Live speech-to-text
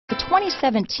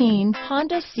2017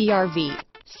 Honda CR-V.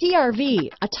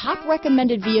 CR-V, a top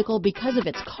recommended vehicle because of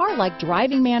its car-like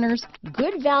driving manners,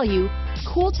 good value,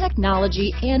 cool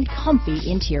technology, and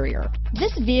comfy interior.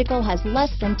 This vehicle has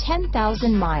less than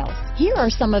 10,000 miles. Here are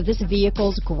some of this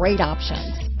vehicle's great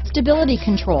options: stability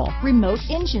control, remote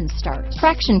engine start,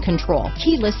 traction control,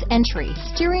 keyless entry,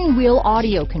 steering wheel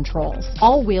audio controls,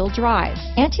 all-wheel drive,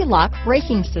 anti-lock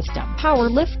braking system, power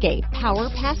liftgate, power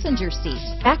passenger seat,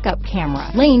 backup camera,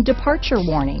 lane departure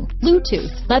warning,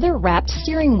 Bluetooth, leather-wrapped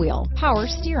steering wheel, power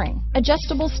steering,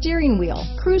 adjustable steering wheel,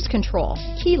 cruise control,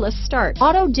 keyless start,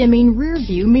 auto-dimming rear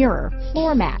view mirror,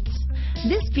 floor mats.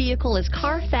 This vehicle is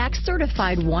Carfax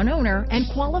certified one owner and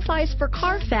qualifies for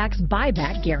Carfax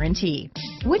buyback guarantee.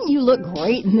 Wouldn't you look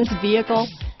great in this vehicle?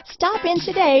 Stop in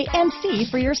today and see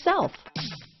for yourself.